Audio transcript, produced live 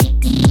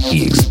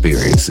He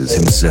experiences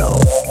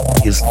himself,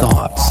 his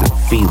thoughts and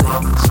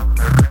feelings,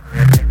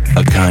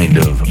 a kind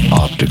of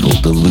optical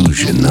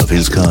delusion of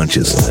his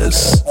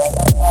consciousness.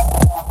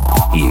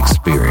 He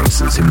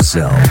experiences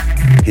himself,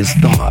 his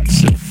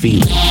thoughts and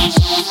feelings,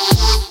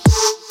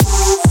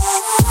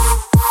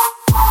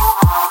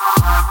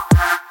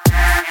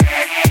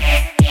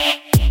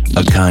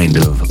 a kind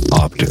of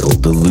optical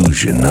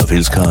delusion of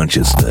his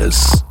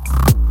consciousness.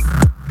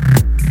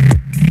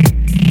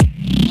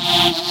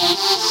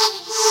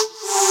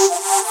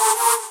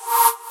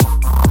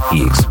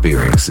 He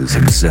experiences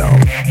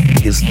himself,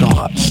 his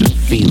thoughts and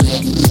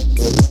feelings,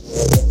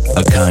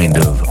 a kind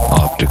of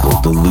optical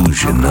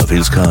delusion of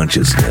his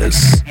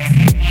consciousness.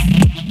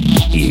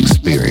 He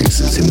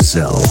experiences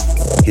himself,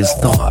 his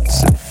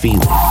thoughts and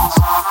feelings,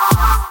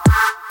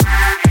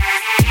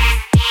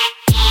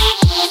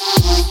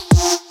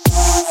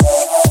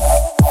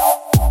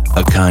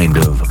 a kind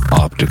of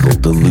optical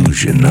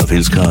delusion of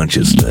his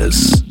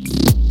consciousness.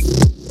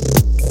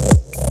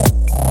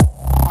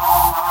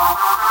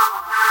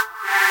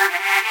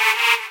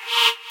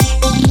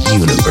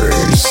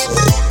 Universe.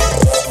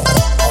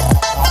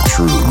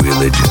 True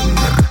religion.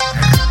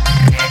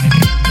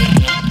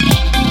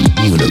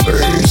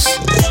 Universe.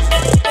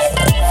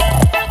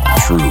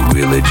 True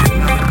religion.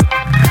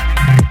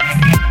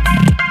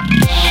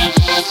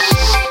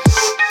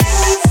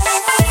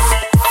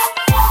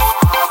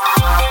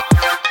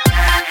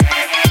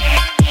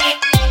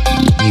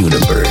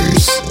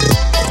 Universe.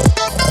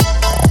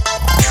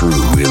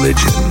 True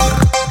religion.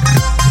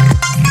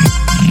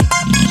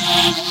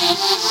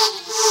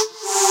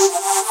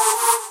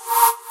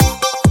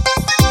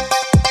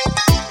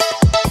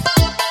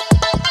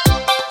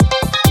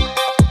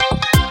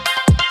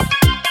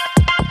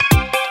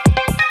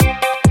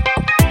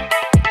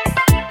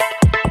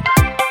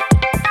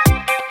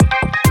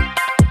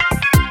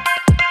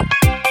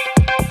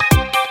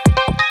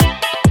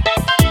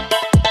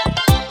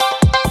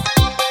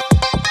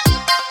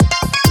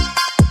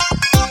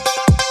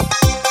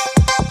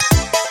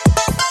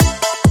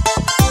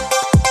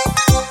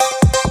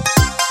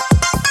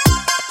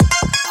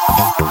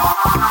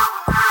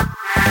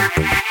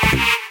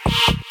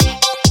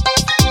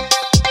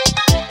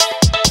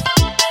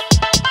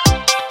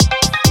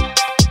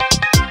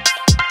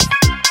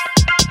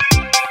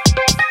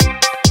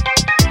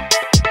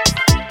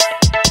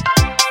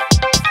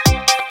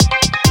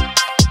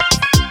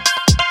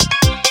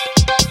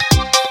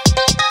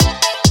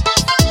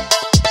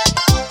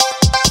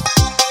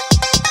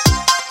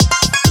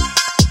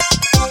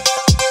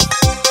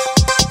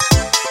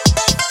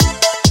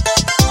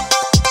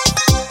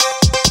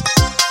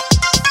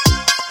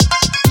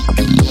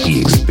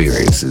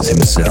 Experiences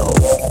himself,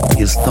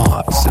 his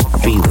thoughts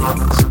and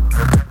feelings,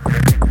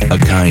 a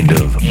kind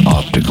of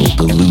optical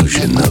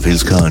delusion of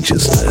his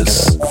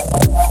consciousness.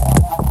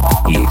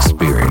 He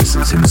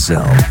experiences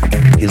himself,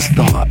 his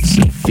thoughts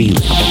and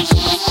feelings,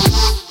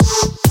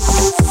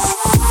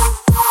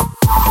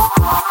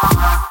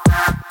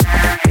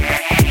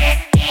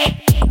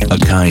 a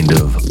kind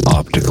of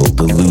optical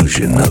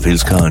delusion of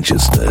his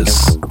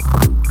consciousness.